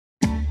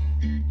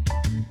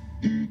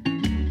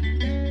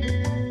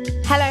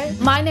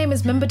My name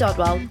is Mimba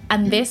Dodwell,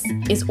 and this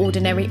is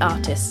Ordinary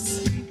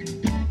Artists.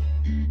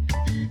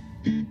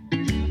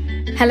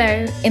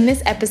 Hello, in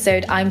this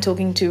episode I'm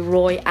talking to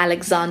Roy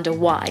Alexander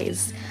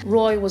Weise.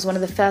 Roy was one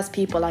of the first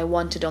people I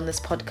wanted on this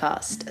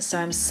podcast, so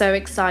I'm so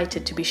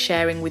excited to be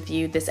sharing with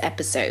you this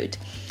episode.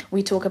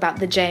 We talk about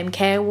the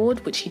JMK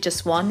Award, which he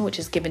just won, which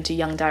is given to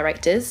young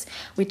directors.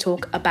 We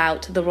talk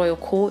about the Royal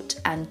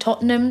Court and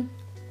Tottenham.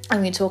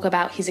 And we talk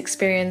about his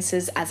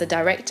experiences as a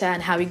director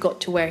and how he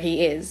got to where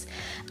he is.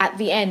 At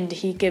the end,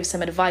 he gives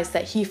some advice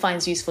that he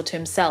finds useful to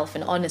himself.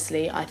 And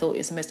honestly, I thought it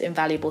was the most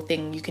invaluable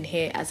thing you can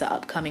hear as an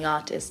upcoming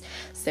artist.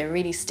 So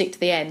really stick to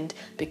the end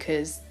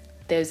because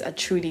those are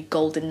truly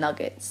golden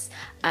nuggets.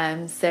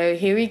 So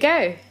here we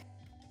go.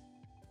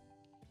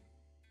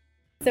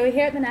 So we're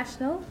here at the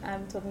National.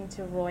 I'm talking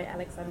to Roy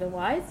Alexander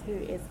Weise, who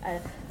is a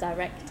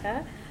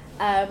director.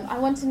 I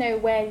want to know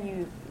where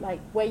you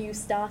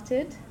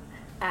started.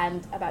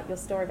 And about your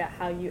story about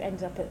how you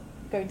ended up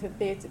going to the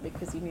theatre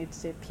because you needed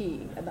to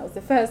pee, and that was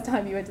the first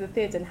time you went to the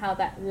theatre, and how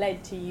that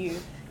led to you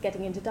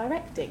getting into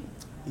directing.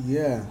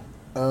 Yeah,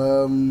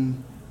 I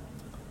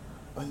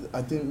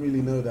didn't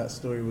really know that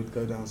story would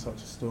go down such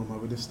a storm. I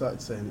would have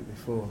started saying it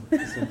before.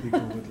 Some people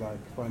would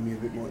find me a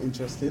bit more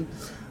interesting.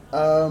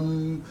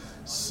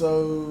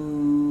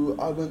 So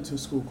I went to a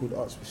school called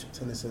Archbishop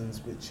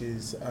Tennyson's, which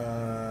is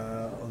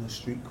on a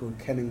street called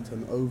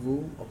Kennington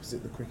Oval,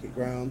 opposite the cricket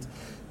ground.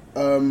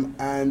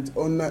 And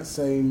on that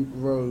same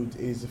road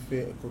is a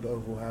theatre called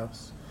Oval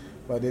House,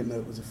 but I didn't know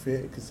it was a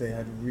theatre because they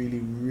had really,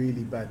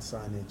 really bad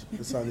signage. The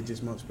signage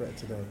is much better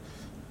today.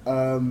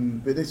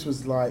 But this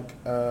was about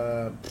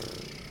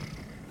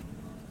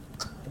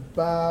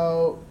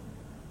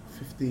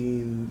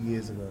 15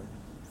 years ago,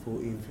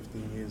 14,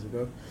 15 years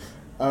ago.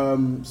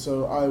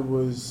 So I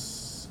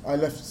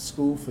left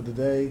school for the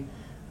day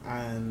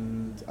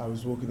and I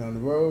was walking down the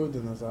road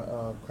and I was like,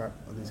 oh crap,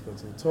 I need to go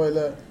to the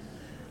toilet.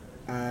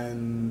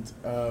 And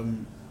I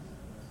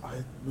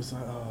was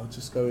like, oh, I'll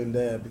just go in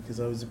there because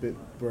I was a bit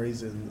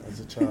brazen as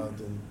a child.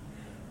 And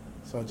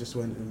so I just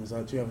went and was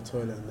like, do you have a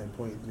toilet? And they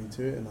pointed me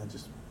to it and I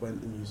just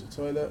went and used the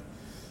toilet.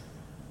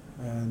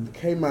 And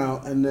came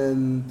out and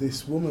then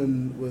this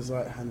woman was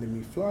handing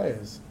me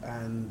flyers.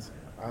 And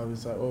I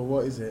was like, oh,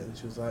 what is it? And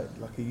she was like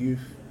a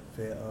youth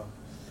theatre.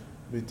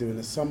 We're doing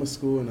a summer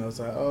school. And I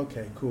was like, oh,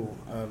 okay, cool.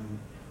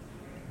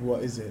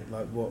 What is it?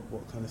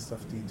 What kind of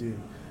stuff do you do?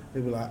 They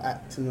were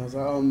acting. I was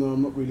like, oh no,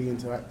 I'm not really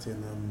into acting.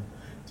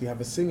 Do you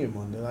have a singing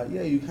one? They're like,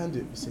 yeah, you can do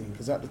it for singing.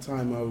 Because at the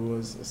time I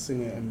was a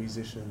singer and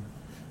musician.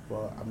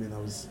 Well, I mean, I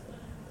was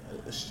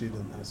a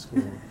student at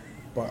school.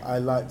 But I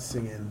liked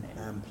singing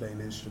and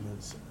playing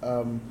instruments.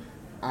 So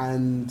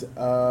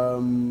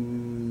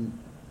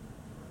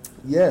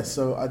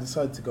I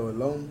decided to go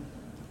along.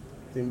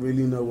 Didn't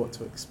really know what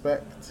to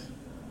expect.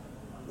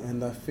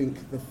 And I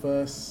think the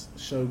first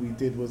show we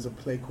did was a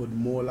play called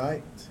More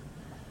Light.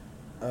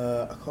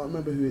 I can't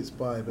remember who it's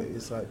by, but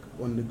it's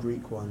one of the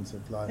Greek ones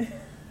of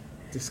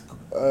this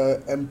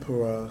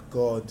emperor,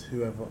 god,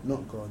 whoever,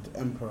 not god,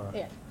 emperor,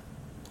 yeah.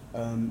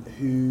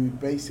 Who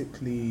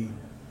basically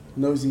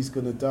knows he's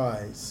going to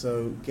die,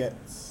 so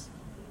gets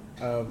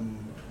all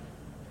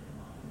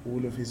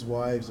of his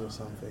wives or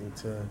something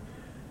to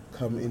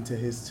come into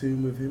his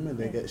tomb with him and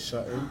they get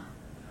shut in.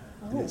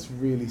 Oh. And it's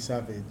really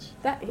savage.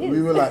 That is.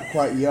 We were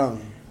quite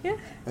young, yeah.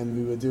 And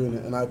we were doing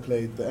it and I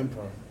played the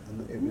emperor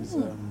and it was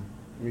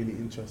really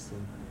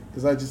interesting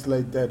because I just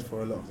laid dead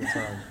for a lot of the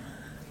time.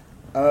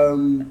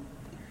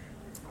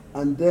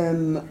 And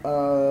then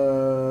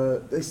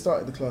they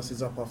started the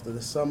classes up after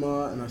the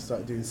summer and I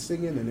started doing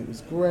singing and it was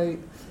great.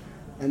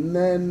 And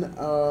then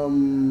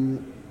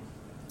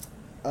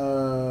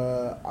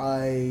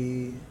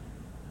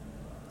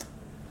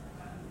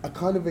I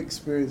kind of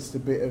experienced a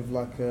bit of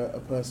a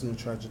personal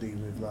tragedy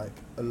with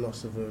a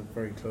loss of a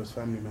very close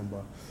family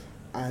member.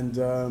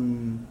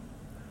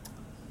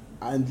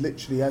 And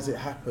literally, as it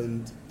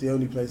happened, the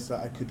only place that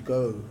I could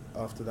go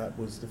after that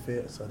was the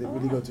theatre. So I didn't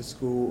really go to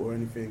school or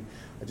anything.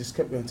 I just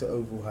kept going to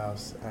Oval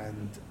House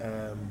and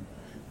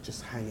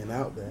just hanging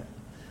out there.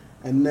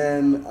 And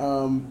then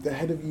the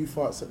head of Youth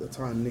Arts at the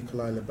time,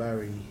 Nikolai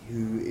Labari,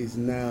 who is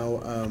now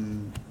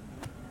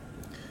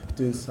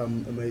doing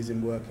some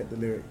amazing work at the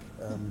Lyric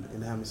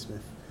in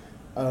Hammersmith,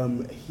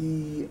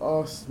 he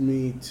asked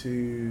me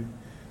to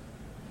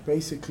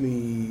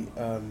basically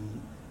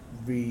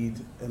read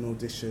an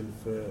audition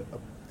for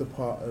the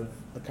part of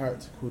a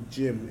character called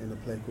Jim in a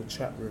play called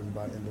Chat Room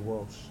by Enda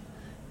Walsh,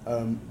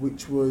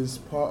 which was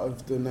part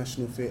of the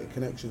National Theatre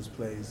Connections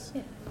plays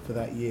for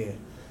that year.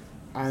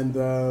 And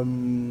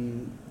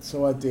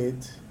so I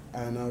did,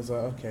 and I was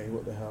like, okay,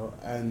 what the hell?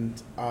 And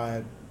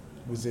I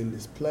was in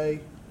this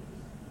play,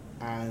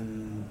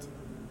 and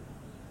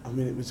I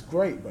mean, it was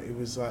great, but it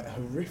was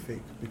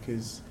horrific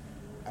because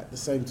at the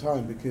same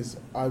time, because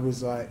I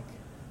was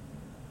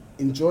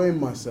enjoying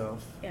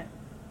myself,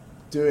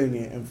 doing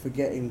it and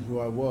forgetting who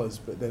I was,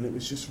 but then it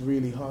was just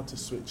really hard to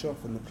switch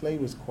off. And the play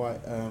was quite,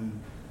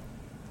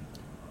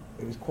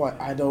 it was quite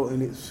adult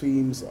in its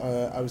themes.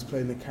 I was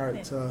playing a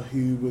character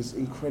who was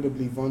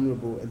incredibly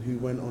vulnerable and who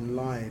went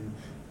online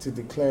to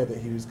declare that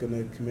he was going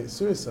to commit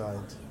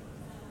suicide.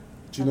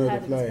 Do you know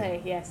the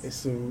play? Yes.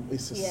 It's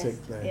a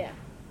sick play. Yeah.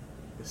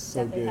 It's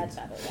so Definitely good. heard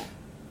about it, yeah.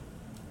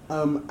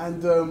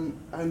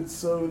 And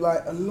so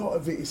like a lot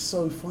of it is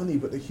so funny,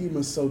 but the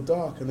humour's so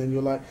dark, and then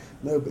you're like,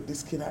 no, but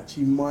this kid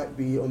actually might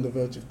be on the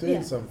verge of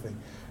doing something.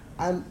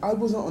 And I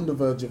wasn't on the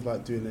verge of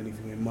like doing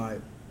anything in my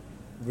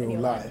real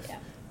life,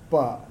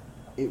 but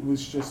it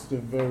was just a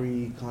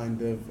very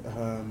kind of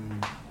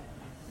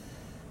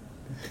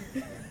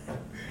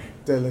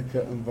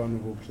delicate and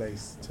vulnerable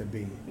place to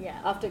be. Yeah,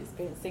 after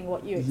experiencing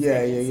what you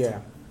experienced. Yeah,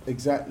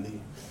 exactly.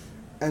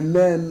 And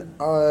then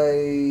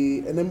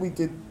we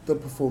did the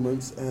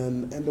performance,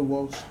 and Enda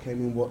Walsh came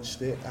and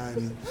watched it,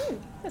 and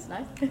that's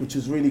nice. Which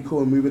was really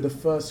cool. And we were the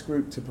first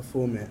group to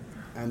perform it,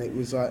 and it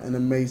was like an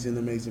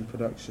amazing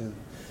production.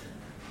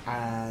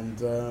 And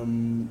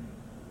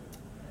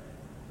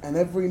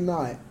every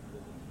night,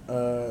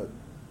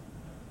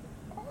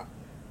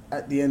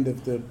 at the end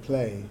of the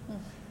play,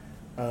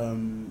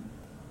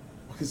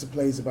 because the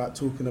play is about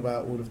talking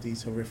about all of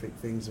these horrific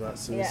things about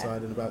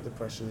suicide and about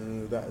depression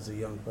and all that as a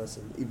young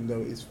person, even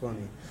though it is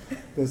funny.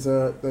 There's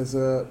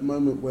a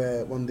moment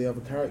where one of the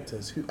other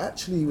characters, who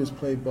actually was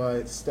played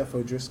by Steph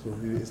O'Driscoll,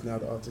 who is now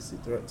the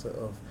artistic director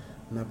of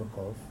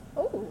Nabokov,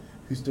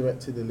 who's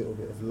directed A Little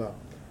Bit of Luck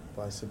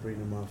by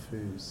Sabrina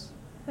Mahfouz.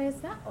 Where's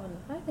that on?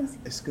 I haven't seen.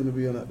 It's going to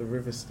be on at the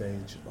River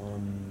Stage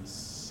on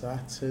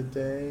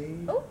Saturday,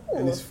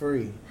 and it's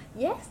free.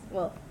 Yes,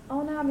 well,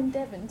 oh no, I'm in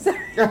Devon, so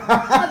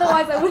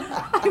otherwise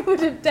I would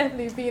have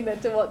definitely been there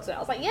to watch it. I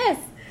was like, yes!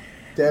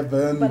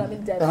 Devon. But I'm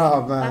in Devon.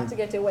 Oh, man. I have to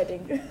go to a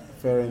wedding.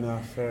 Fair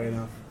enough.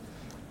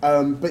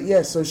 But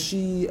yeah, so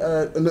she,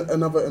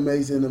 another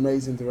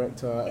amazing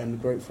director and a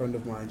great friend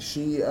of mine,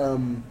 she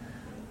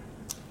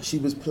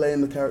was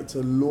playing the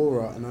character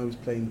Laura and I was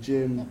playing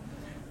Jim,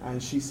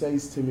 and she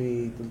says to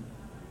me,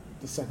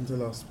 the second to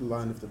last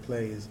line of the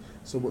play is,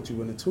 so what do you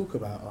want to talk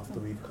about after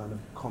we've kind of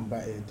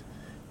combated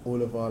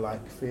all of our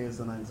like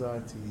fears and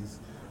anxieties?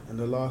 And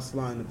the last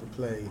line of the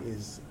play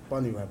is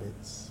bunny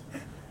rabbits,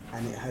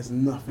 and it has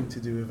nothing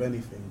to do with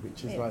anything,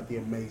 which is like the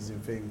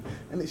amazing thing.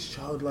 And it's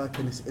childlike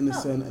and it's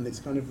innocent and it's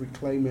kind of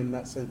reclaiming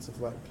that sense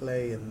of like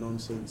play and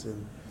nonsense,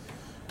 and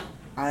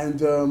I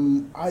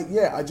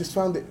just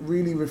found it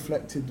really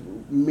reflected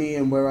me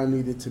and where I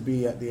needed to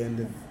be at the end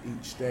of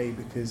each day,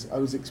 because I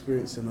was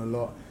experiencing a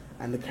lot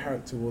and the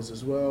character was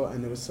as well,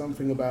 and there was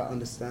something about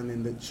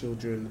understanding that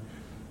children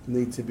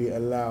need to be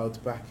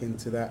allowed back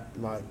into that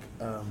like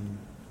I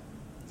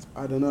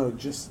don't know,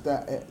 just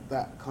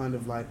that kind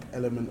of like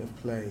element of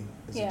play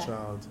as a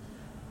child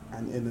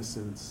and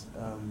innocence,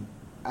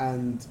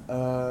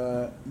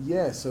 so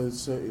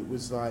it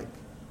was like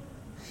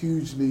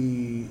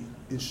hugely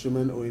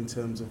instrumental in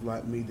terms of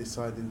like me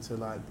deciding to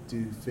like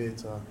do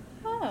theatre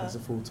as a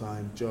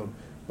full-time job.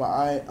 But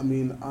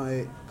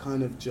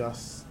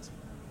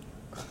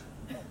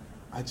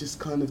I just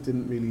kind of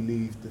didn't really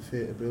leave the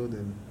theatre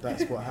building.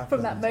 That's what happened.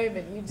 From that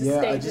moment, you just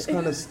stayed. I just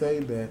kind of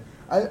stayed there.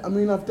 I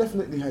mean, I've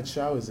definitely had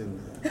showers in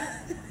there.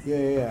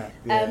 Yeah,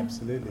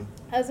 absolutely.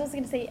 I was also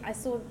going to say, I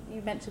saw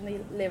you mentioned the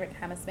Lyric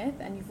Hammersmith,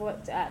 and you've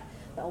worked at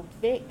the Old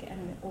Vic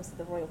and also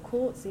the Royal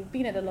Court, so you've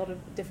been at a lot of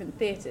different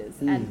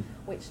theatres, and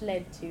which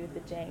led to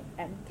the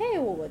JMK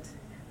Award.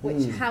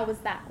 How was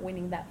that,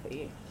 winning that for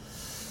you?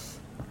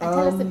 And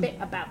tell us a bit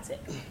about it.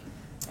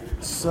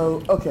 So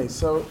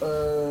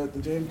the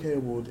JMK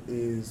Award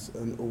is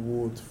an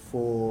award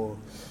for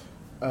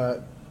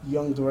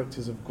young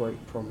directors of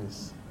great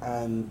promise,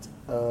 and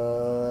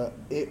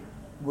it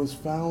was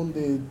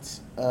founded,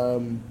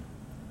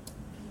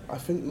 I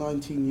think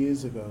 19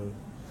 years ago,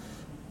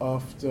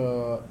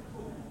 after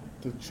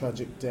the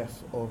tragic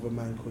death of a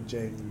man called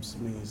James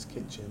Mears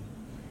Kitchen,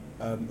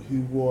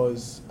 who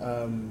was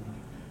a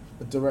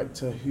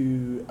director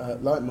who,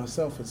 like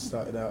myself, had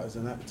started out as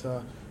an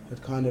actor,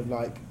 had kind of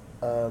like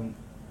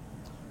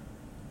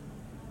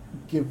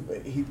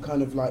he'd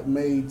kind of like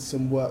made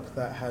some work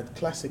that had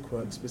classic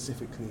work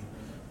specifically,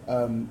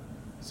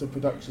 so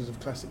productions of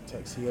classic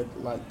texts. He had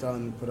like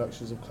done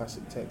productions of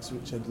classic texts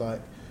which had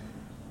like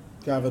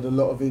gathered a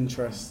lot of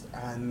interest,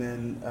 and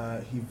then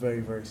he very,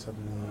 very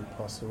suddenly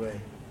passed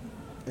away.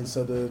 And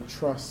so the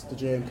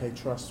JMK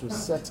Trust was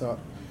set up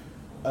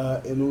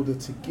in order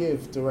to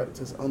give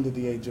directors under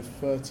the age of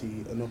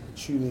 30 an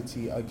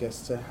opportunity, I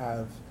guess, to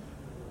have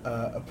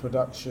a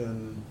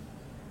production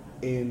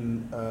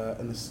in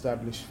an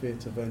established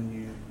theatre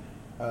venue,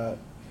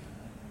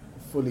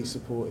 fully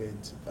supported.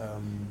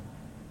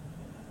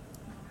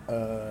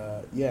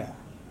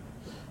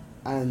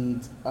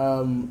 And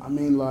I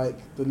mean,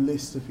 like, the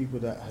list of people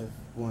that have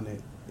won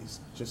it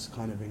is just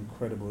kind of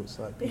incredible. It's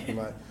like people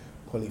like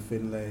Polly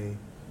Finlay,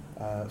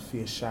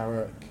 Thea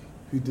Sharrock,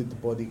 who did The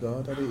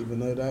Bodyguard. I didn't even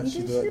know that.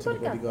 She directed The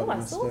Bodyguard. I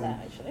saw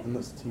that, actually. And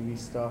lots of TV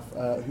stuff.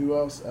 Who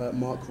else?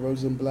 Mark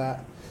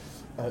Rosenblatt,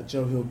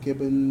 Joe Hill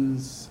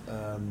Gibbons,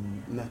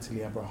 Natalie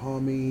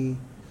Abrahami,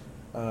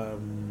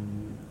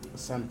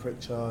 Sam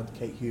Pritchard,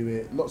 Kate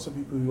Hewitt, lots of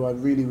people who I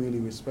really, really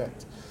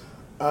respect.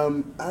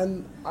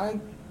 And I,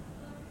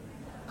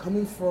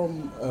 coming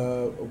from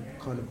a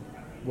kind of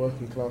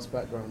working class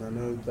background, I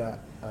know that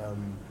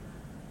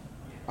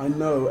I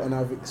know and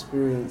I've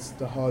experienced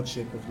the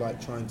hardship of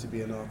like trying to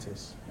be an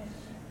artist.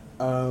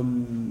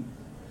 And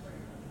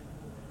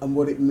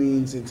what it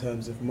means in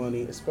terms of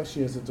money,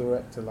 especially as a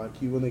director,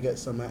 like you want to get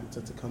some actor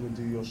to come and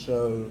do your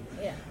show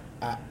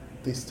at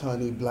this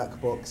tiny black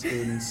box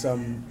in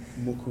some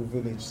Muku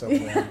village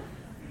somewhere.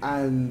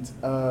 And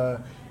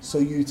so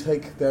you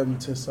take them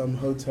to some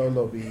hotel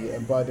lobby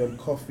and buy them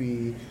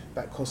coffee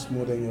that costs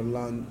more than your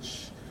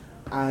lunch.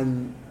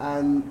 And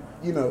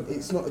you know,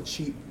 it's not a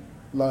cheap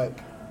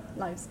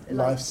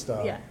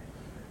lifestyle. Yeah.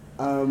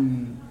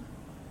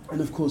 And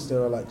of course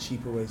there are like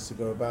cheaper ways to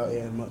go about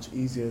it and much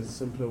easier,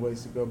 simpler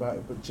ways to go about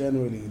it. But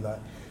generally,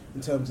 like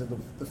in terms of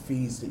the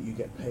fees that you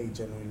get paid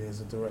generally as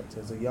a director,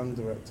 as a young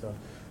director,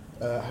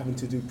 having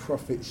to do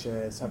profit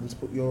shares, having to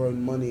put your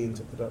own money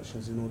into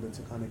productions in order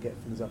to kind of get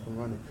things up and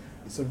running,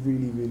 it's a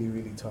really, really,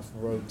 really tough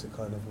road to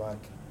kind of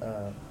like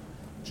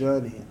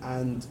journey.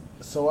 And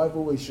so I've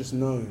always just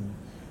known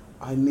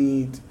I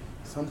need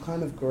some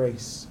kind of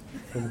grace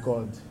from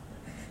God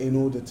in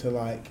order to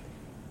like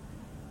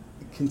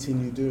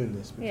continue doing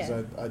this, because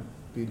I'd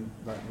been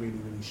like really,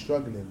 really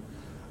struggling.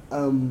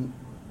 And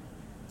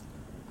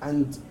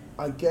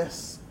I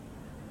guess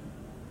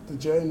the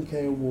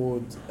JMK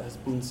Award has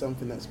been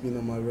something that's been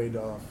on my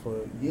radar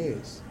for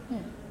years.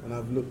 And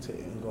I've looked at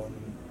it and gone,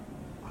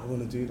 I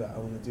want to do that, I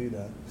want to do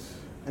that.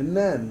 And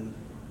then,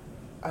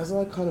 as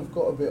I kind of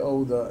got a bit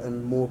older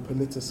and more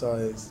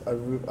politicized,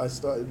 I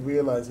started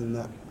realizing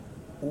that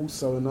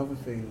also another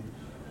thing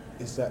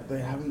is that there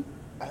haven't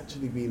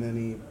actually been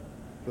any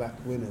black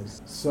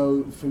winners.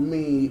 So for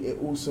me, it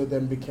also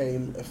then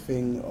became a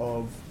thing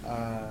of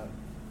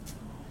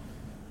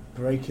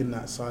breaking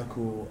that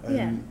cycle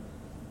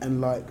and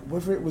like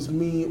whether it was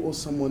me or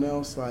someone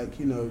else, like,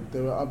 you know,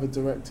 there were other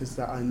directors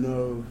that I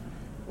know,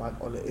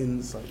 like Ola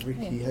Inns, like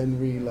Ricky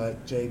Henry,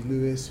 like Jade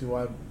Lewis, who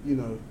I've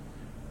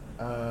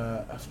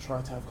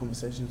tried to have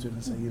conversations with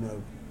and say, you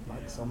know,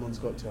 like someone's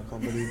got to, I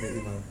can't believe it,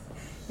 you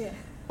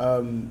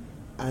know.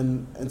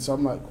 And so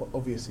I'm like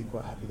obviously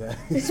quite happy that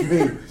it's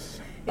me.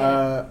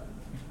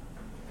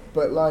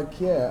 But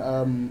like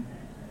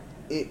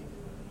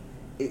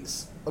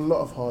it's a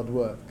lot of hard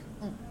work.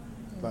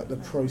 Like the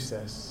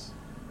process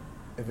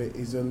of it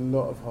is a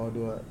lot of hard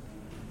work.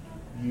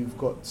 You've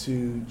got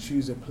to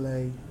choose a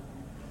play.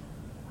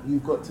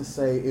 You've got to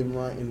say in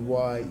writing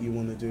why you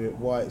want to do it,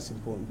 why it's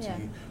important to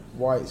you,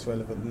 why it's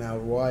relevant now,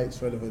 why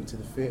it's relevant to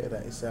the theatre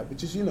that it's at,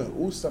 which is, you know,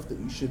 all stuff that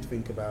you should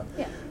think about.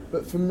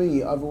 But for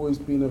me, I've always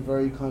been a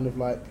very kind of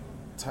like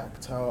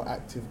tactile,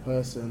 active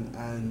person,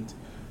 and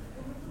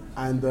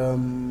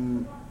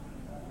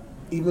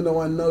even though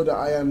I know that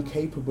I am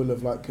capable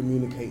of like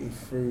communicating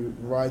through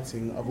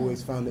writing, I've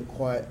always found it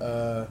quite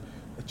a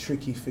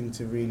tricky thing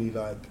to really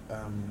like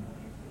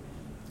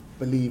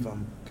believe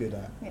I'm good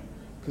at.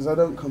 Because I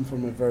don't come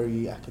from a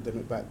very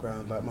academic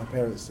background. Like my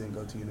parents didn't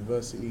go to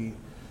university.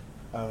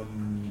 I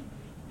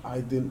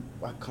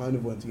kind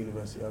of went to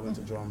university. I went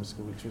to drama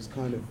school, which was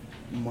kind of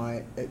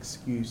my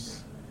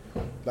excuse.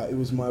 Like it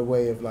was my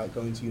way of like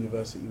going to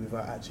university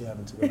without actually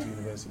having to go to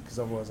university, because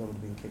otherwise I would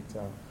have been kicked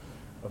out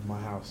of my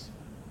house.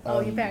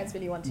 Your parents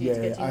really wanted you to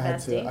go to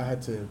university? I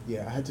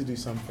had to do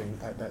something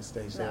at that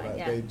stage. So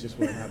they just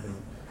weren't having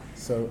it.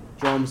 So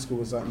drama school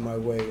was like my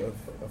way of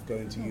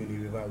going to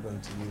uni without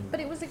going to uni. But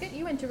it was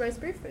you went to Rose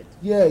Bruford.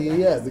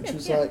 Which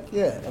was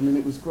I mean,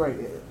 it was great.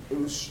 It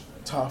was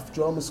tough.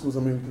 Drama schools, I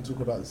mean, we can talk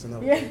about this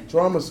another day.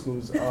 Drama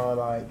schools are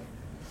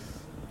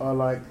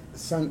like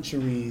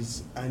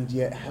sanctuaries and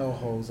yet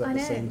hellholes at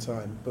the same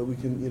time. But we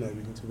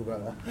can talk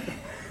about that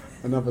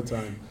another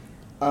time.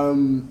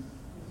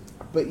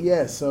 But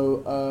yeah,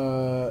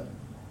 so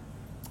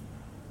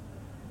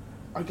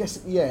I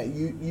guess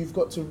you've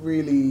got to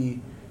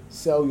really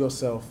sell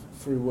yourself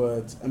through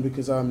words, and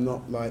because I'm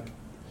not like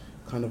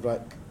kind of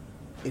like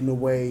in a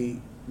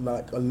way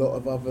like a lot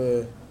of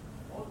other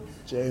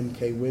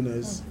JMK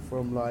winners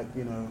from like,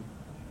 you know,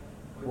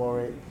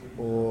 Warwick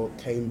or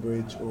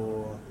Cambridge,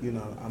 or, you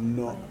know, I'm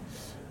not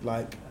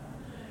like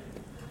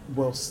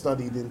well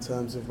studied in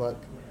terms of like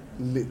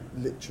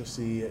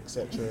literacy,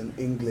 etc., and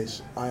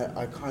English.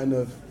 I kind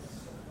of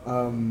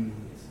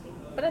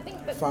but I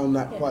think found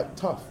that quite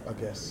tough, I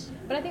guess.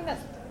 But I think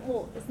that's,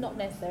 well, it's not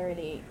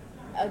necessarily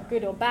a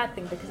good or bad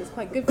thing, because it's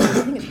quite good for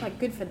I think it's quite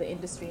good for the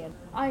industry, and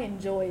I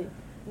enjoy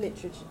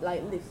literature,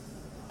 like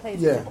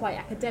plays that are quite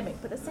academic,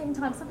 but at the same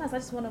time sometimes I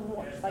just want to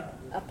watch like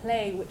a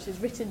play which is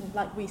written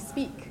like we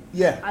speak.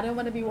 I don't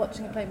want to be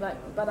watching a play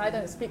but I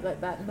don't speak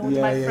like that, nor do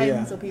my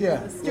friends or people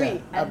in the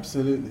street. And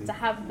absolutely. To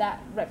have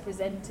that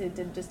represented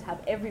and just have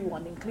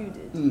everyone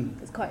included,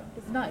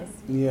 it's nice.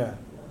 Yeah,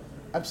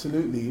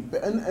 absolutely.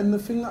 But and the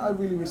thing that I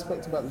really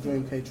respect about the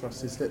JMK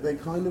Trust is that they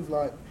kind of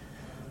like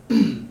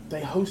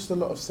they host a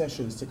lot of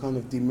sessions to kind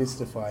of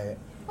demystify it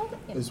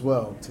as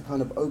well, to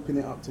kind of open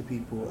it up to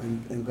people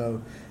and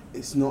go,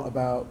 it's not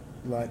about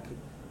like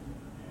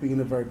being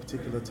a very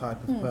particular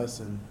type of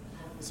person.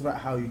 It's about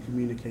how you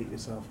communicate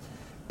yourself.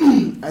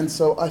 And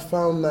so I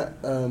found that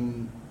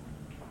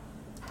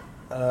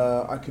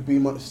I could be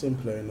much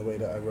simpler in the way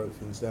that I wrote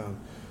things down.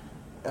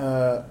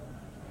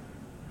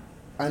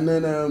 And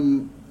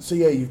then, so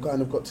yeah, you've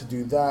kind of got to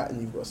do that, and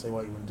you've got to say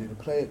why you want to do the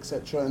play,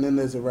 etc. And then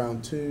there's a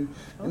round two,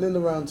 and then the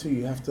round two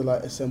you have to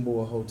like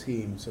assemble a whole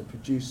team. So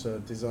producer,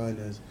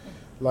 designers,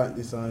 light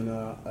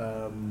designer,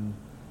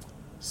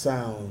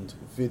 sound,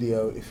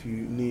 video if you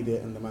need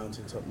it, and the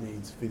mountaintop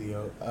needs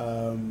video.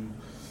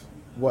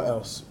 What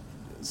else?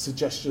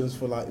 Suggestions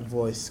for like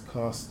voice,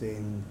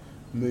 casting,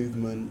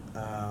 movement,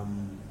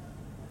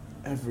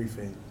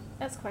 everything.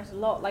 That's quite a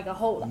lot, like a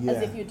whole,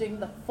 as if you're doing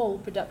the full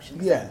production.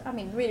 Yeah. I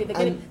mean, really,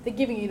 they're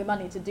giving you the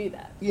money to do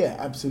that. Yeah,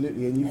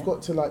 absolutely. And you've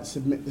got to like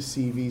submit the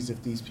CVs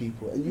of these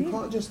people, and you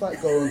can't just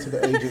like go onto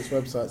the agents'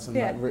 websites and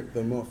like rip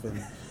them off.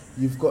 And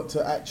you've got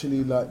to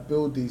actually like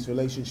build these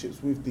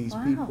relationships with these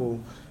people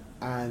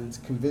and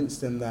convince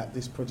them that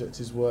this project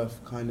is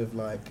worth kind of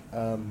like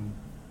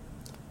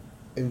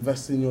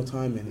investing your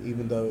time in,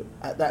 even though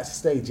at that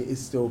stage it is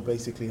still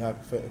basically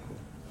hypothetical.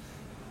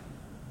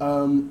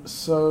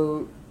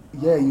 So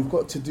yeah, you've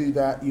got to do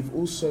that. You've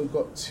also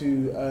got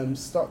to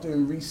start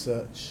doing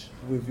research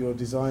with your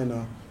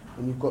designer,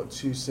 and you've got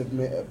to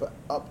submit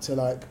up to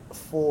like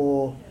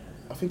 4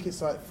 to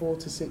 6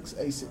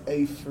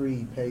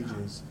 A3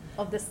 pages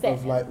of the set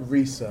of like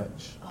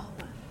research,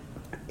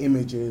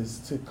 images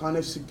to kind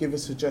of give a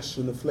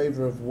suggestion, the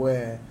flavour of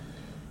where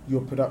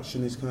your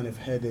production is kind of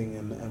heading,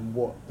 and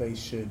what they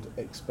should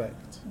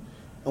expect,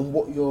 and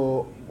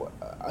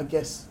I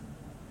guess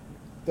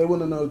they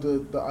want to know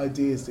the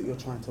ideas that you're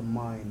trying to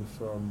mine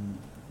from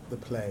the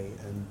play,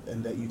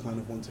 and that you kind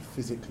of want to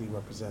physically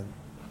represent.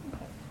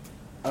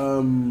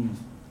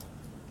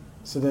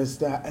 So there's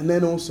that, and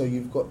then also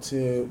you've got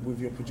to, with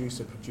your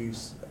producer, put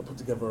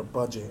together a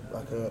budget,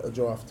 like a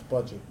draft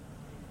budget,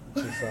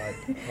 which is like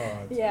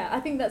hard. Yeah, I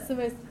think that's the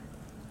most.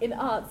 In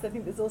arts, I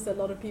think there's also a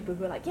lot of people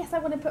who are like, yes, I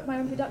want to put my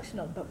own production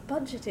on, but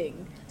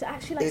budgeting, to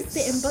actually like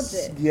sit in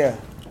budget. Yeah.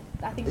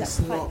 I think it's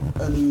that's not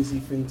an easy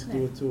thing to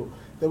do at all.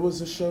 There was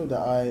a show that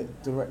I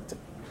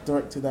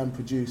directed and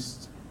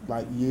produced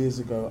like years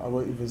ago. I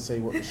won't even say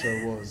what the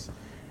show was,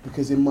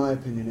 because in my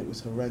opinion it was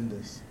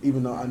horrendous.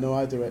 Even though I know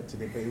I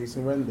directed it, but it was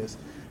horrendous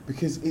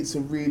because it's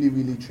a really,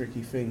 really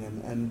tricky thing,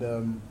 and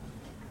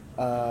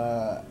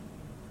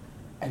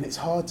it's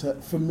hard to,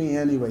 for me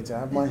anyway, to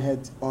have my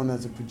head on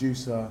as a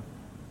producer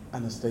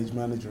and a stage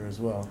manager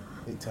as well.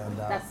 It turned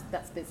out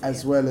that's busy,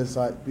 as well as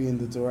like being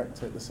the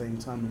director at the same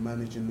time and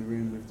managing the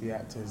room with the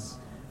actors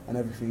and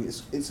everything.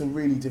 It's a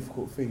really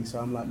difficult thing. So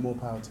I'm like, more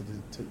power to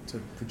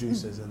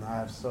producers, and I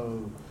have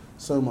so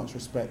much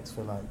respect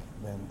for like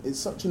them. It's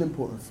such an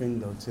important thing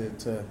though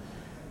to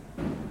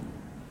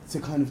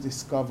kind of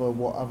discover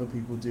what other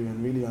people do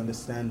and really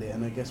understand it.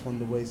 And I guess one of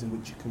the ways in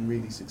which you can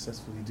really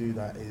successfully do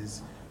that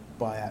is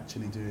by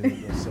actually doing it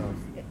yourself.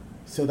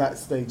 So that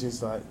stage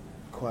is like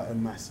quite a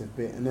massive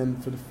bit, and then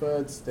for the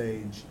third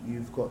stage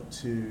you've got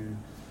to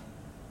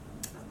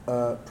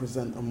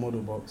present a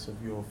model box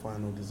of your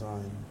final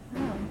design,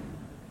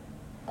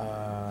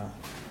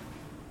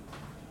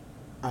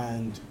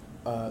 and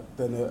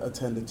then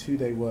attend a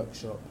 2-day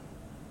workshop,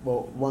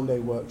 1-day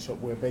workshop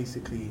where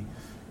basically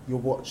you're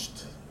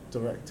watched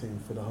directing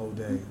for the whole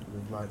day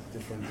with like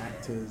different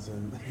actors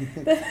and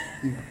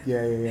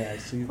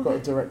so you've got to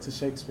direct a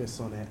Shakespeare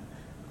sonnet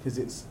because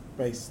it's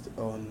based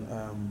on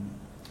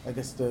I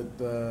guess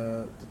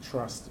the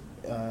trust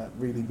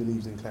really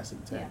believes in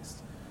classic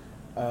text.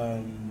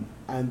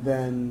 And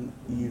then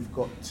you've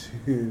got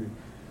to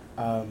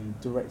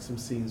direct some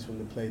scenes from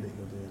the play that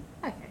you're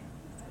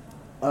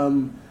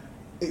doing.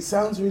 It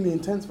sounds really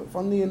intense, but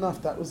funnily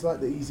enough, that was like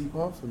the easy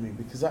part for me,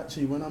 because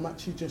actually when I'm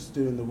actually just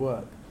doing the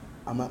work,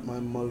 I'm at my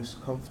most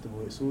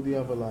comfortable. It's all the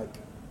other like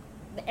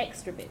the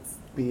extra bits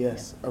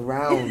BS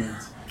around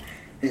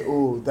it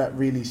all that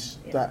really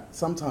that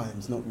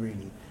sometimes, not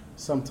really,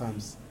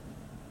 sometimes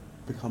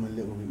become a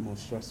little bit more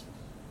stressful.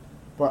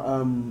 But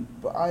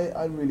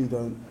I really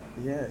don't.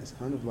 Yeah, it's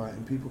kind of like,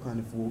 and people kind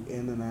of walk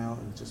in and out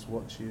and just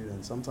watch you,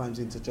 and sometimes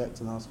interject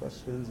and ask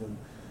questions.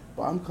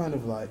 But I'm kind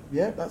of like,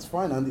 yeah, that's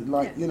fine. And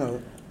like, you know,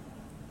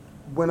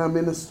 when I'm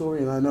in a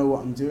story and I know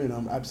what I'm doing,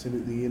 I'm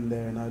absolutely in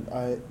there. And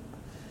I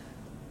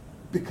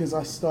because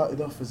I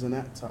started off as an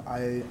actor,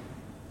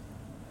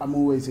 I'm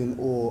always in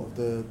awe of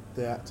the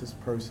actor's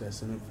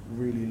process, and I've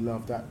really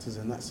loved actors,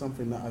 and that's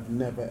something that I've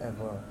never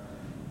ever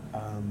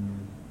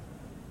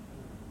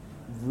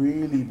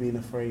really been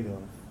afraid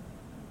of.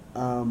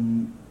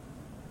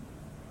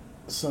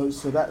 So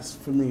that's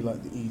for me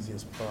like the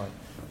easiest part.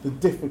 The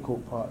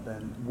difficult part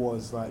then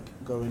was like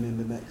going in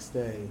the next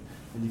day,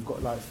 and you've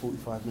got like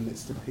 45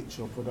 minutes to pitch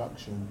your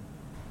production,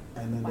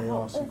 and then they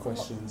ask you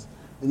questions.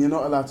 And you're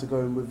not allowed to go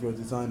in with your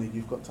designer,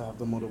 you've got to have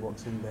the model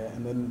box in there,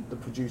 and then the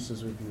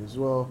producer's with you as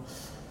well.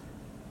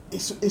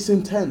 It's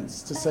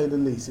intense, to say the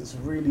least. It's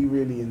really,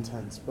 really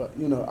intense. But,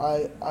 you know,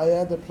 I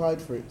had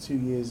applied for it 2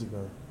 years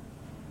ago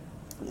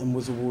and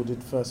was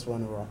awarded first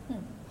runner-up.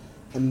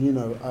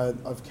 and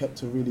I've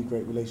kept a really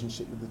great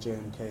relationship with the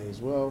JMK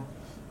as well,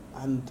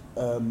 and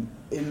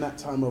in that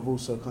time I've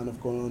also kind of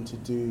gone on to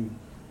do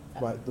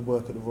like the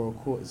work at the Royal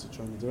Court as a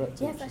training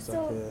director, Yes, which is I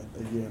like saw.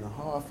 a year and a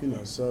half,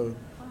 so.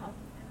 Wow.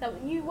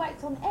 That you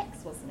worked on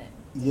X, wasn't it?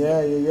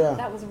 Yeah.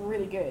 That was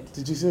really good.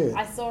 Did you see it?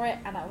 I saw it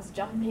and I was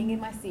jumping in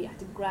my seat. I had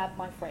to grab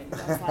my friend. I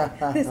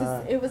was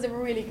like, it was a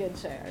really good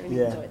show. I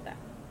really enjoyed that.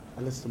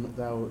 Alistair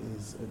McDowell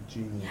is a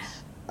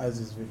genius, as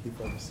is Vicky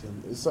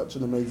Featherstone. It's such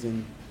an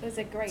amazing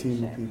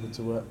team of people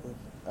to work with.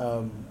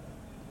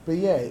 But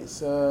yeah,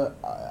 it's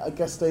I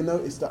guess they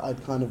noticed that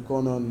I'd kind of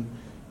gone on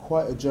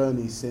quite a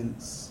journey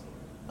since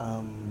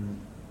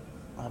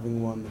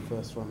having won the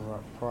first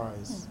runner-up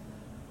prize.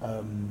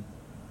 I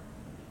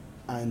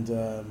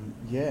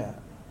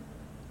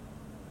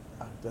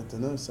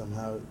don't know,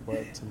 somehow it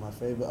worked to my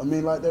favour. I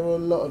mean, like, there were a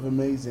lot of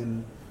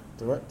amazing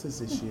directors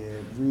this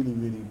year, really,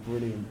 really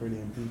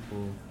brilliant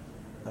people,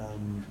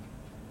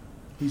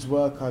 whose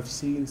work I've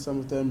seen, some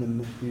of them,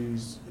 and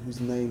whose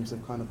names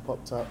have kind of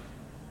popped up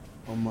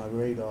on my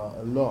radar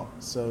a lot.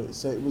 So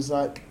it was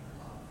like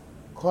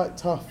quite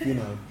tough,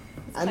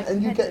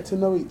 and you get to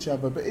know each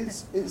other, but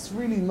it's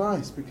really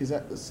nice because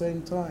at the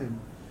same time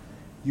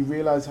you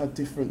realise how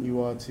different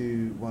you are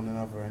to one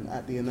another, and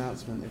at the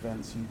announcement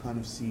events you kind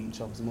of see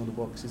each other's model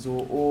boxes,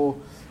 or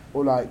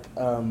like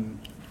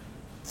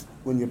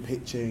when you're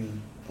pitching,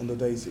 on the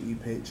days that you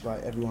pitch,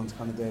 like everyone's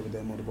kind of there with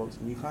their model box,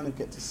 and you kind of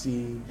get to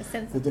see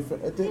the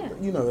different,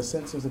 a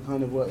sense of the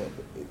kind of work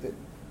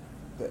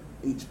that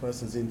each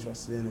person's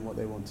interested in and what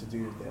they want to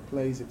do with their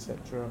plays,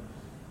 etc.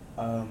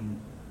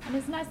 And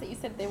it's nice that you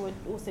said they were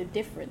also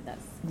different.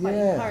 That's quite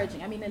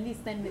encouraging. I mean, at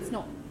least then it's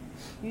not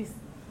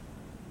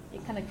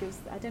it kind of gives,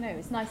 I don't know,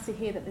 it's nice to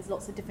hear that there's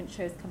lots of different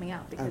shows coming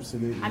out, because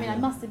absolutely, I mean, I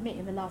must admit,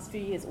 in the last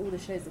few years all the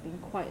shows have been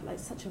quite like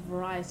such a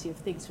variety of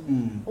things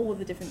from all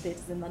the different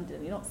theatres in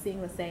London. You're not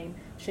seeing the same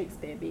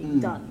Shakespeare being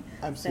done.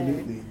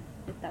 Absolutely.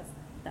 So that's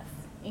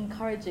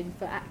encouraging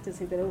for actors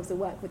who can also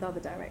work with other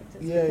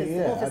directors, because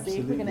obviously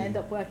absolutely. we're going to end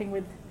up working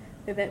with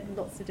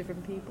lots of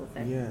different people.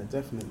 So yeah,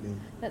 definitely.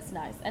 That's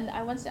nice. And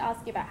I wanted to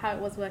ask you about how it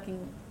was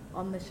working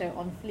on the show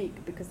on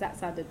Fleek, because that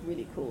sounded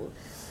really cool.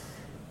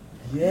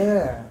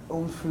 Yeah,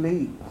 on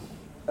Fleek.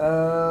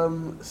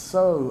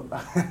 So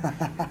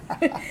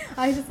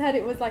I just heard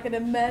it was like an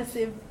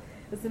immersive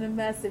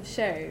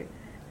show,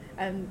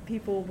 and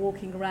people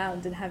walking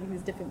around and having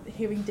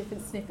hearing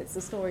different snippets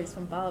of stories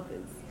from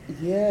barbers.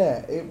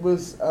 Yeah, it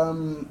was.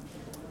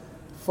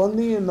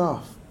 Funnily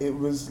enough, it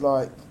was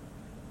like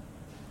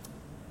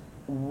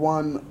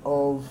one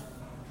of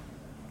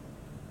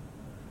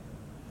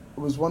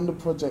the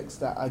projects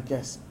that I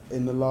guess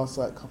in the last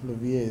like couple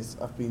of years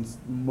I've been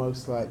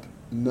most like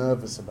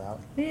nervous about.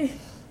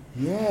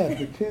 Yeah,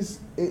 because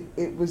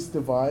it was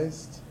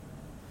devised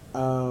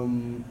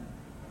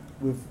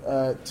with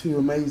two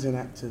amazing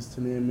actors,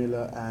 Tania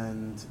Miller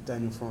and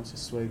Daniel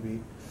Francis Swaby,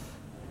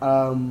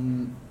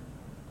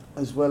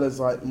 as well as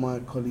like my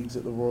colleagues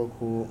at the Royal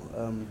Court,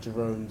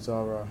 Jerome,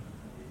 Zara,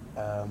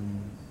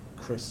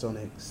 Chris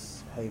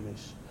Onyx,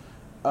 Hamish.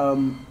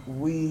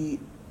 We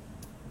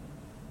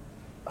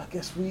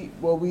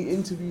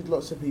interviewed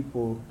lots of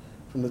people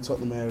from the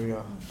Tottenham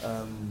area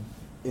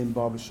in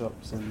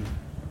barbershops and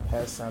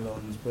hair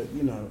salons, but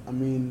I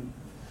mean,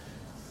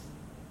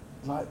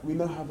 like, we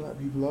know how black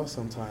people are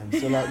sometimes.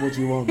 So like, what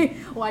do you want?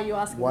 Why are you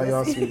asking? Why are you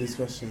asking these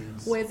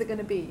questions? Where's it going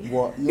to be?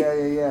 What?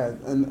 Yeah.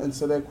 And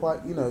so they're quite,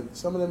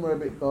 some of them are a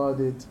bit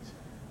guarded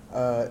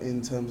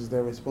in terms of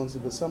their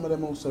responses, but some of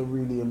them also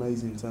really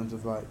amazing in terms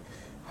of like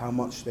how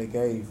much they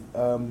gave.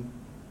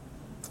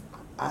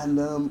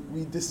 And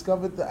we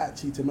discovered that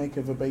actually to make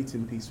a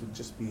verbatim piece would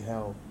just be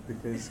hell,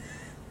 because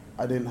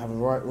I didn't have a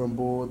writer on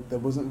board. There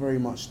wasn't very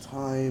much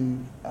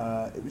time.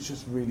 It was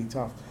just really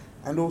tough.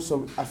 And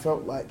also, I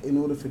felt like in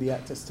order for the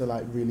actors to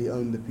like really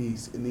own the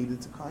piece, it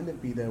needed to kind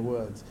of be their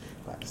words.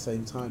 But at the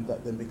same time,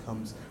 that then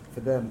becomes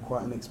for them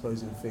quite an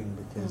exposing thing,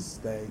 because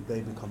they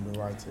become the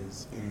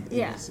writers in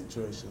this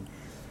situation.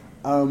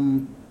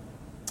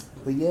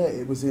 But yeah,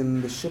 it was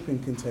in the shipping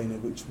container,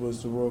 which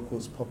was the Royal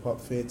Court's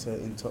pop-up theatre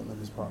in Tottenham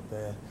as part of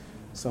their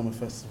summer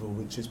festival,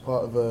 which is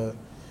part of a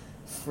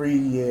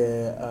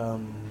 3-year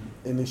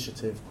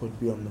initiative called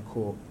Beyond the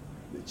Court,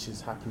 which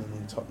is happening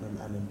in Tottenham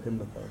and in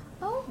Pimlico.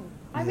 Oh,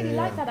 I really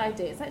like that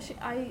idea. It's actually,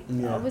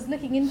 I was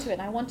looking into it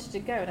and I wanted to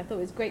go, and I thought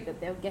it was great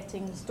that they're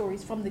getting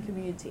stories from the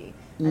community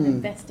and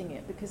investing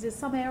it, because there's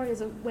some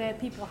areas where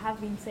people have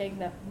been saying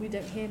that we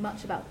don't hear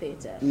much about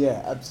theatre.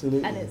 Yeah,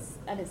 absolutely.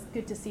 And it's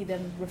good to see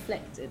them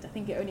reflected. I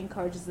think it only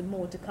encourages them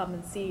more to come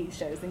and see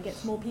shows and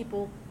gets more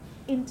people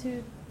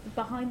into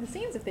behind the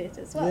scenes of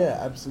theatre as well. Yeah,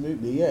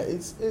 absolutely. Yeah,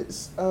 it's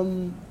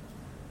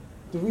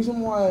the reason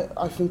why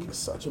I think it's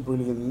such a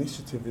brilliant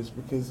initiative is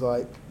because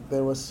like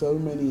there are so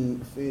many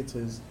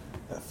theatres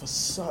that for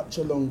such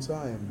a long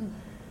time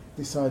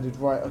decided,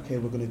 right, okay,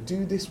 we're going to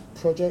do this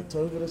project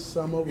over the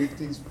summer with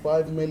these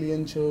 5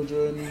 million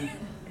children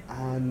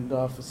and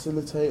our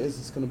facilitators,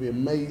 it's going to be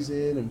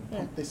amazing, and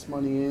pump this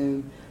money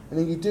in, and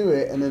then you do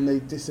it and then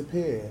they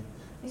disappear.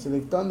 So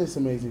they've done this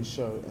amazing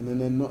show, and then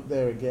they're not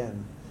there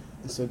again.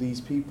 And so these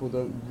people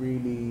don't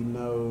really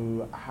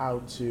know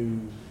how to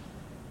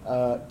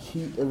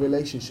keep a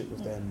relationship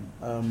with them.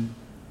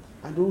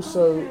 And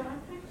also,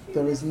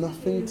 there is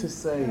nothing to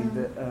say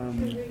that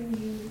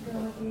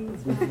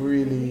we've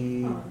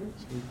really...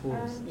 Should we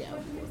pause?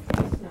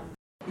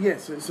 Yeah,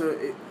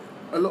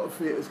 a lot of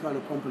theatres kind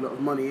of pump a lot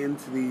of money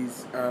into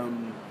these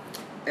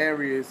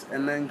areas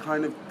and then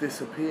kind of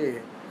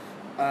disappear.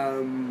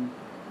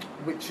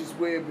 Which is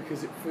weird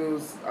because it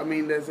feels... I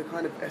mean, there's a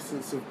kind of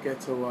essence of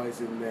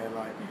ghettoising in there,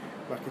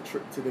 like a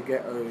trip to the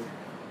ghetto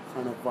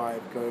kind of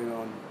vibe going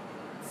on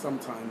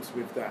sometimes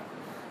with that.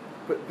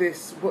 But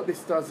what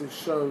this does is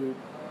show,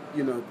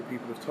 you know, the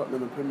people of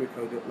Tottenham and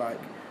Pimlico that, like,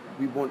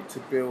 we want to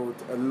build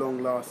a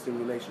long-lasting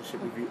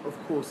relationship with you. Of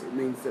course, it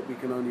means that we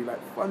can only,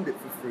 like, fund it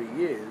for 3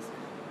 years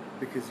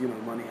because, you know,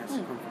 money has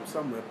to come from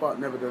somewhere. But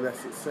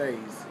nevertheless, it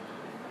says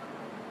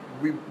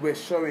we're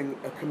showing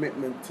a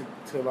commitment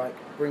to like,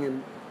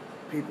 bringing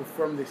people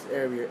from this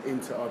area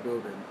into our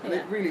building. And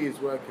it really is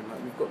working.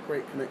 Like, we've got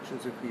great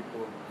connections with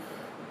people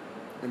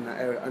in that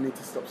area. I need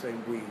to stop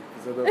saying we,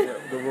 because I don't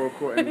work the Royal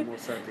Court anymore,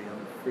 sadly.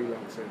 I'm a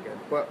freelancer again.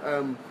 But,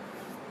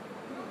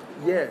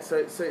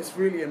 so it's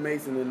really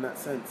amazing in that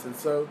sense. And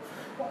so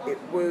it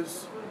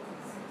was,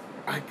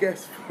 I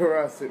guess for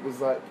us, it was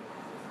like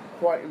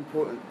quite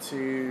important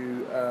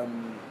to,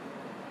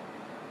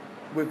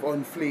 with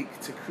On Fleek,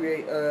 to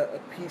create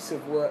a piece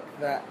of work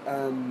that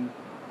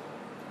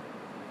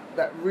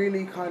that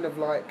really kind of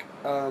like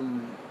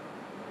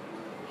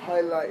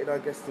highlighted, I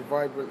guess, the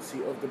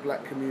vibrancy of the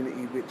black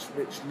community,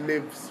 which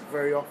lives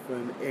very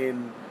often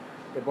in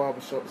the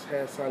barbershops,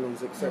 hair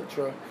salons,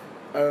 etc.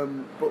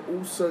 But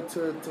also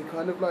to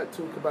kind of like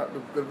talk about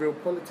the real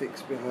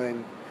politics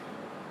behind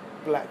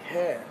black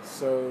hair.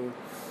 So,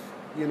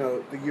 you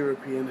know, the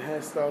European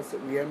hairstyles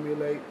that we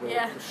emulate,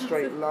 the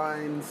straight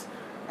lines,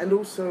 and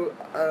also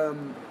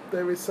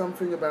there is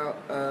something about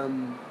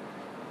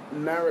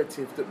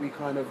narrative that we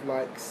kind of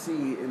like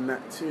see in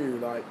that too.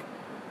 Like,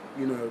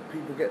 you know,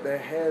 people get their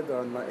hair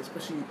done, like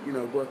especially, you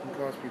know, working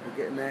class people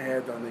getting their hair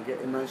done and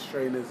getting nice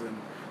trainers and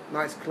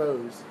nice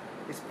clothes.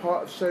 It's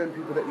part of showing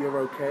people that you're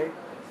okay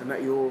and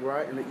that you're all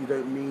right and that you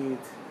don't need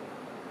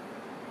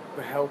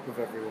the help of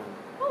everyone.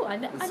 Oh,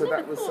 so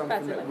that was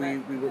something that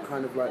we were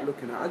kind of like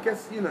looking at. I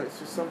guess, you know, it's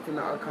just something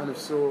that I kind of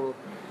saw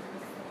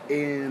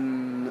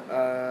in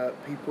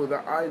people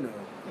that I know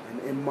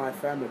and in my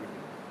family.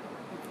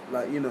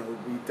 Like, you know,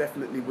 we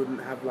definitely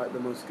wouldn't have like the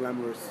most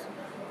glamorous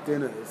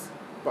dinners,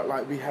 but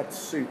like we had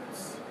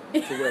suits to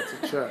wear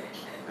to church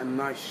and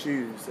nice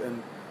shoes,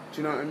 and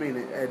do you know what I mean?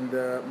 And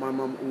my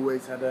mum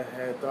always had her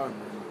hair done,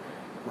 and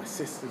my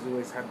sisters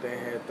always had their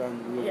hair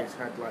done. We always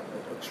had like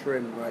a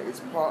trim. Like,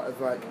 it's part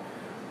of like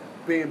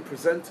being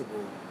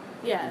presentable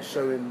and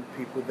showing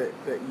people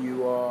that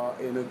you are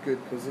in a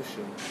good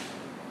position.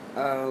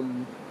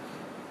 And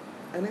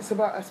it's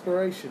about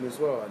aspiration as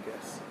well, I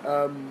guess.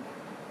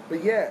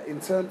 But yeah, in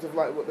terms of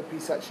like what the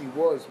piece actually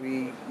was,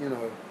 we, you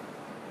know,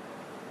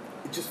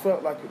 it just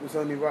felt like it was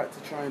only right to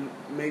try and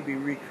maybe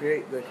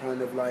recreate the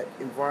kind of like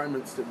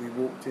environments that we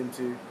walked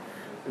into,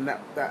 and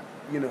that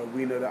you know,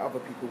 we know that other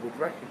people would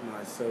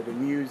recognise. So the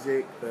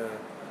music, the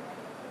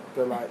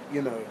like,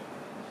 you know,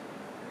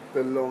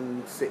 the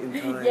long sitting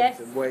times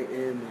and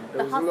waiting.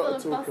 There was a lot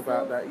of talk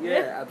about that.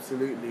 Yeah,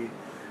 absolutely.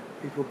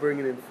 People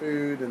bringing in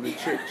food and the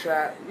chit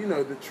chat, you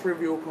know, the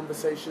trivial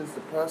conversations,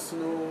 the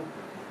personal,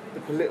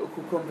 the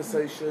political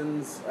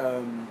conversations.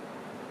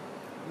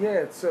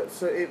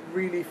 So it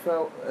really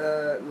felt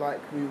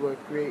like we were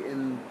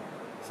creating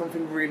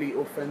something really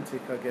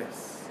authentic, I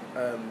guess,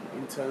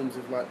 in terms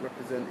of like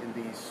representing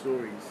these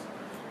stories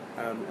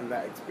and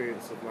that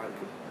experience of like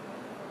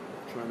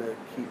trying to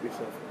keep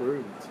yourself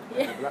groomed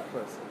as a black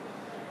person.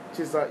 Which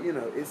is like, you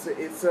know, it's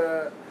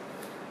a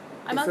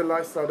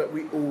lifestyle that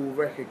we all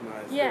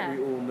recognise, that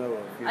we all know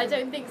of. You know? I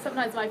don't think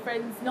sometimes my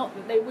friends, not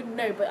that they wouldn't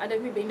know, but I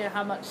don't think they know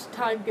how much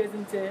time goes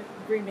into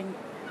grooming,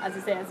 as I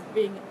say, as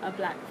being a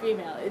black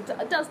female. It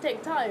does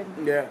take time.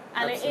 Yeah,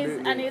 and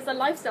absolutely. it is a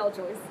lifestyle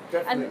choice.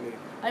 Definitely. And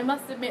I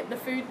must admit, the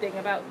food thing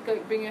about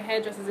bringing your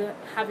hairdressers and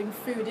having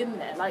food in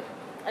there, like,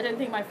 I don't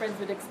think my friends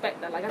would expect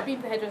that. Like, I've been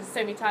to hairdressers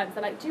so many times.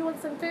 They're like, "Do you want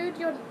some food?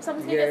 Do you want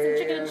someone's gonna get some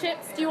chicken and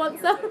chips? Do you want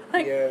some?"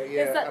 Like,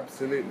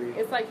 absolutely.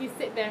 It's like you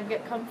sit there and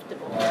get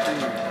comfortable.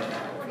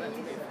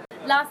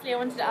 Lastly, I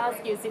wanted to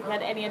ask you if you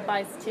had any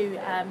advice to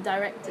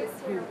directors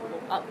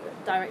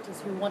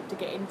who want to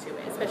get into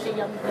it, especially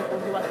young people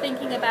who are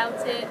thinking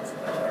about it.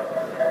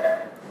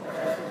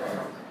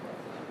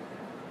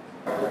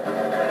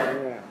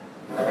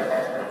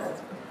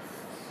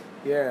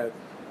 Yeah,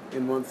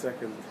 in 1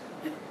 second.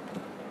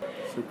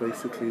 So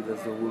basically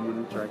there's a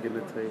woman dragging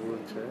a table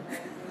and chair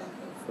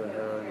for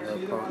her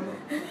and her partner.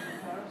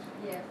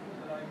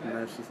 And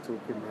now she's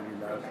talking really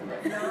loudly.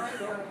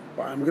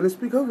 But I'm going to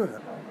speak over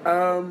her.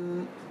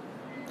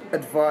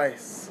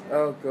 Advice.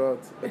 Oh God.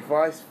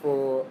 Advice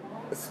for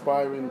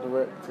aspiring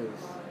directors.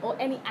 Or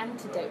any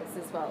antidotes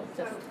as well,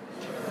 just...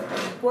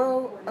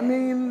 Well, I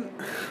mean,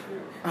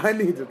 I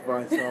need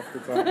advice half the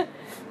time.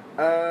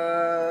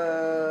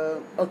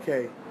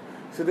 Okay.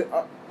 So,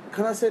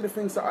 can I say the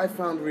things that I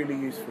found really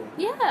useful?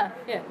 Yeah.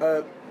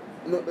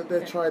 Not that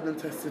they're tried and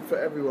tested for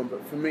everyone,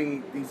 but for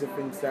me, these are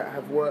things that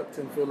have worked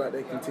and feel like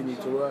they continue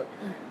to work,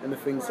 and the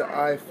things that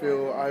I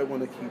feel I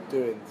want to keep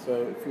doing.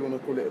 So if you want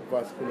to call it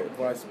advice, call it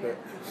advice, but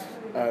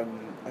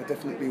I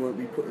definitely won't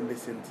be putting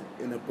this in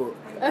a book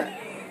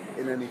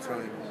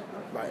anytime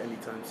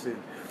soon.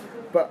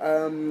 But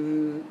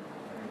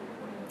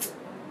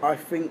I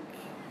think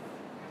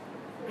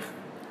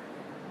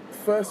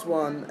first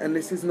one, and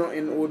this is not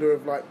in order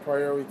of like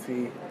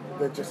priority,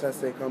 but just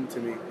as they come to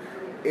me,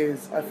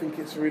 is I think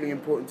it's really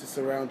important to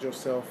surround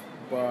yourself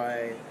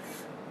by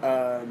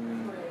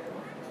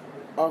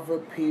other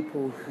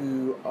people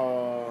who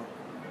are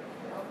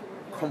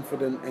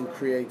confident and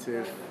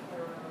creative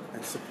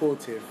and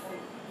supportive.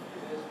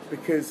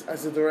 Because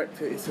as a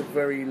director, it's a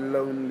very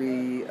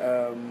lonely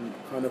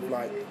kind of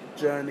like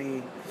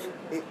journey.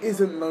 It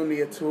isn't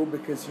lonely at all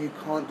because you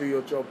can't do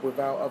your job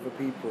without other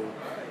people,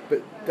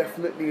 but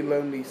definitely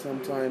lonely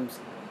sometimes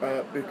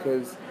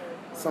because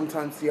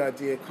sometimes the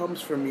idea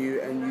comes from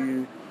you and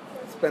you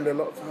spend a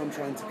lot of time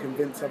trying to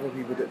convince other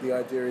people that the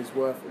idea is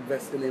worth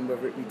investing in,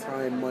 whether it be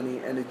time,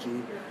 money,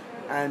 energy,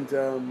 and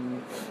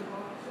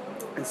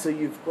so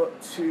you've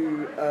got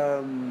to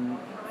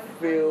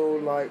feel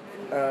like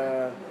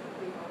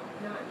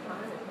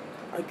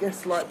I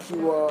guess like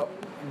you are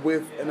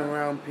with and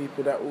around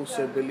people that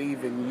also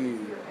believe in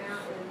you,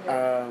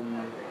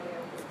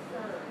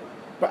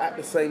 but at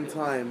the same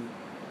time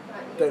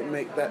don't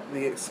make that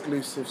the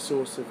exclusive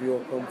source of your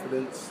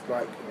confidence.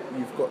 Like,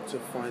 you've got to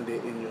find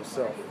it in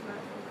yourself.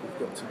 You've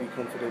got to be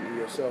confident in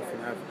yourself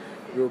and have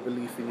real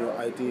belief in your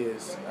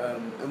ideas.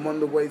 And one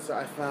of the ways that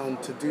I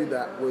found to do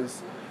that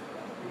was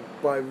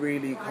by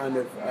really kind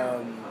of,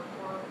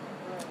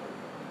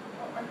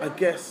 I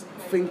guess,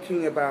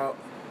 thinking about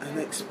and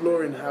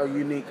exploring how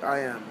unique I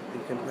am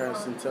in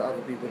comparison to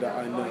other people that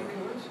I know.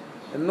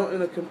 And not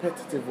in a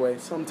competitive way,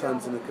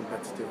 sometimes in a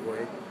competitive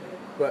way,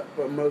 but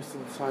most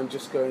of the time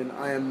just going,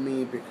 I am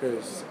me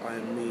because I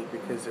am me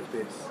because of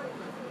this.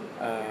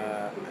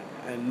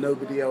 And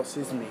nobody else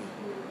is me.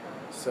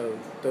 So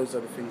those are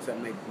the things that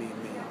make me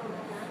me.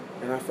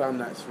 And I found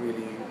that's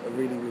really a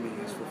really, really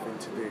useful thing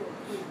to do.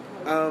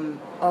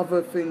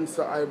 Other things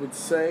that I would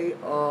say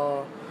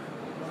are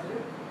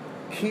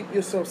keep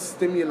yourself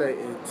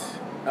stimulated.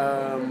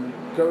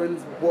 Go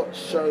and watch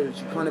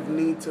shows. You kind of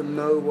need to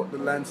know what the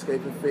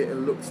landscape of theatre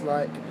looks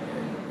like,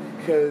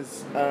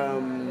 because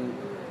the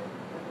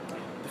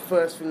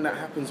first thing that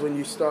happens when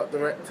you start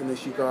directing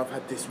is you go, I've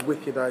had this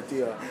wicked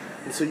idea,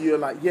 and so you're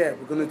like, yeah,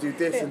 we're going to do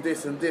this and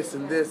this and this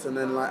and this, and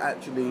then like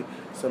actually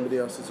somebody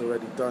else has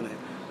already done it.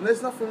 And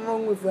there's nothing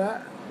wrong with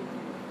that.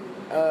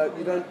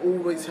 You don't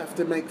always have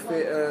to make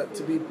theatre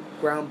to be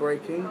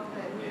groundbreaking,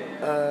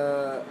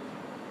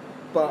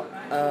 but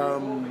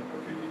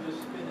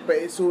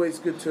it's always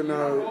good to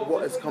know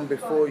what has come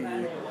before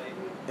you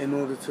in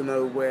order to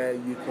know where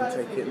you can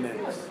take it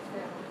next.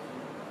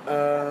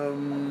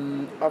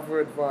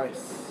 Other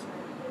advice.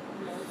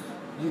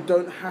 You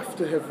don't have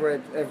to have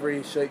read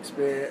every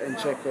Shakespeare and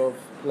Chekhov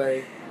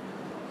play.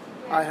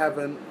 I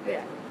haven't.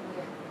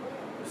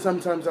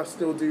 Sometimes I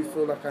still do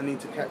feel like I need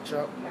to catch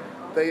up.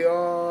 They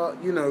are,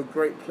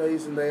 great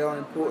plays, and they are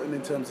important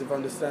in terms of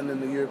understanding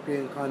the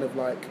European kind of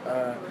like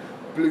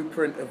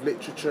blueprint of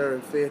literature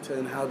and theatre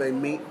and how they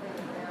meet.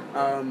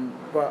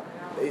 But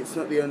it's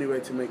not the only way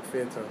to make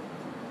theatre.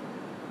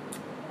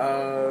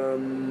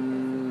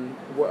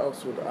 What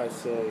else would I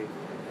say?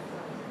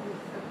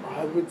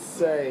 I would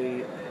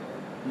say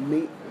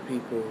meet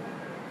people.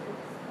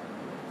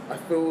 I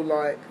feel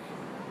like,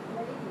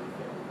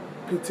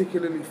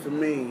 particularly for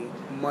me,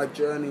 my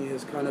journey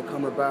has kind of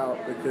come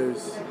about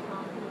because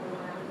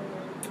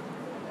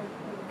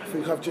I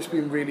think I've just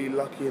been really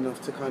lucky enough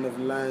to kind of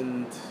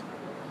land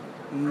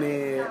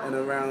near and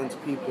around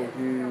people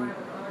who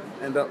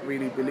end up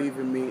really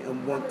believing me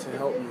and want to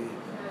help me.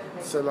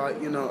 So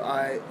like,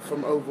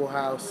 from Oval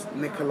House,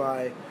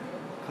 Nikolai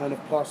kind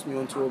of passed me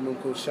on to a woman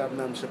called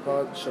Shabnam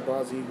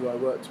Shabazi, who I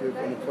worked with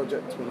on a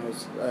project when I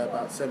was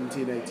about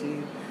 17,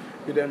 18,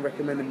 who then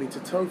recommended me to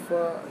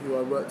Topher, who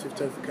I worked with,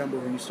 Topher Campbell,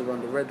 who used to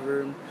run the Red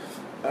Room.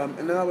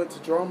 And then I went to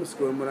drama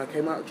school, and when I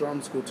came out of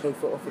drama school,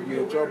 Topher offered me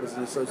a job as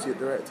an associate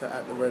director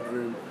at the Red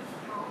Room.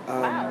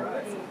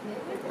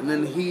 And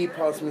then he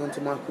passed me on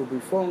to Michael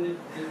Buffon,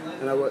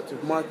 and I worked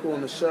with Michael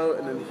on the show,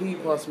 and then he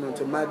passed me on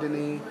to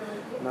Madini,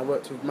 and I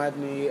worked with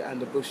Madini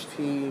and the Bush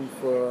team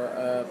for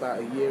about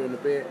a year and a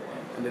bit,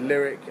 and the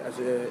Lyric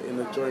in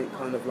a joint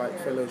kind of like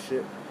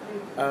fellowship.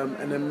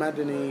 And then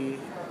Madini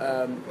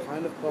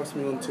kind of passed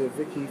me on to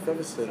Vicky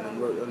Featherstone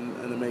and wrote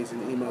an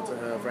amazing email to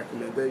her of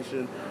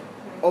recommendation.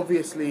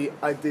 Obviously,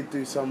 I did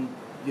do some,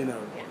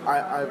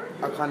 I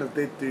kind of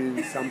did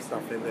do some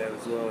stuff in there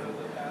as well, and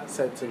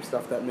said some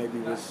stuff that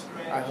maybe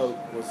I hope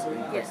was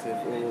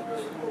impressive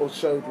or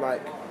showed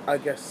like I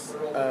guess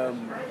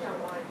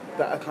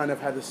that I kind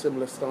of had a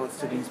similar stance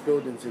to these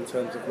buildings in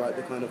terms of like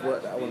the kind of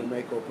work that I want to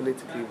make or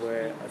politically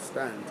where I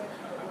stand.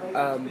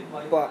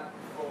 But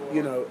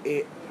you know,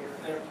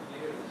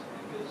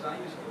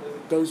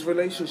 those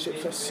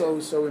relationships are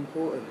so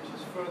important.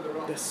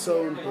 They're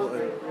so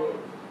important.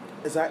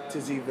 As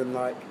actors, even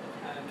like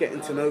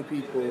getting to know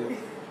people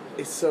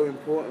is so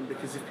important,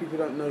 because if people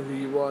don't know who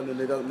you are and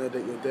they don't know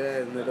that you're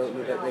there and they don't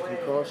know that they can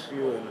cast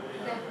you, and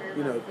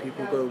you know,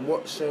 people go and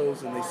watch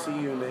shows and they see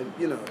you and they,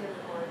 you know,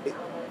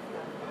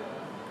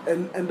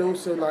 and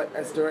also like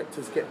as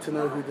directors get to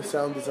know who the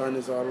sound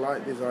designers are,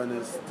 light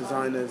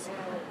designers,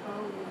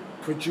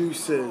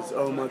 producers,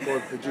 oh my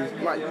god,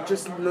 like you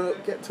just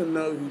get to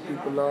know who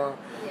people are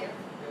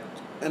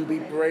and be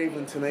brave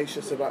and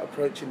tenacious about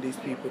approaching these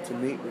people to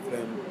meet with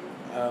them.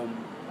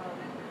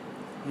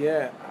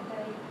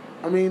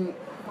 I mean,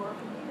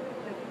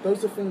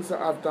 those are things that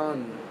I've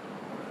done.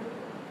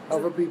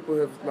 Other people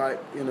have,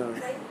 like, you know,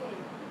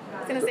 I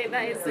was going to say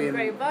that is some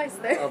great advice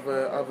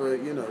though. Other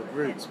you know,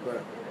 routes,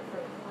 but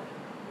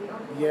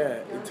yeah,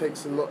 it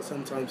takes a lot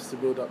sometimes to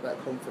build up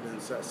that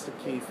confidence. That's the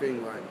key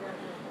thing. Like,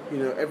 you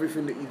know,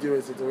 everything that you do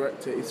as a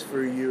director is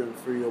through you and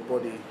through your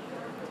body.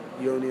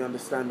 You only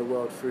understand the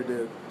world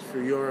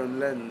through your own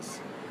lens,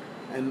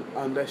 and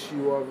unless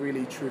you are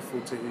really truthful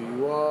to who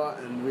you are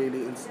and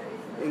really in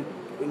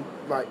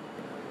like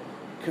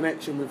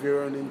connection with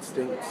your own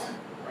instincts,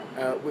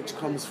 which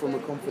comes from a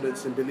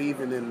confidence in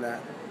believing in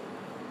that,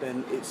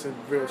 then it's a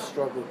real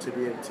struggle to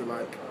be able to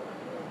like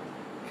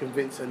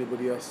convince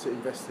anybody else to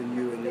invest in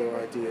you and your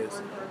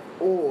ideas,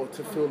 or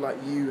to feel like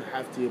you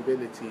have the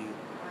ability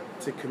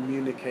to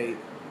communicate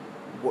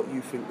what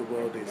you think the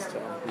world is to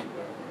other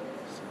people.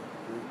 So,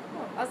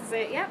 well, I was going to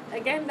say, yeah,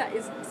 again, that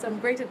is some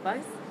great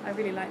advice. I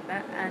really like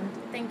that, and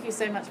thank you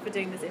so much for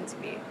doing this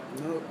interview.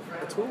 No,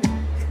 at all.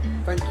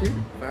 Thank you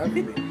for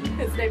having me.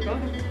 It's no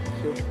problem.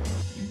 Sure.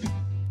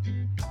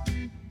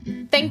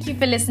 Thank you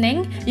for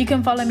listening. You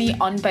can follow me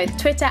on both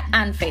Twitter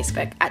and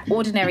Facebook at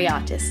Ordinary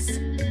Artists.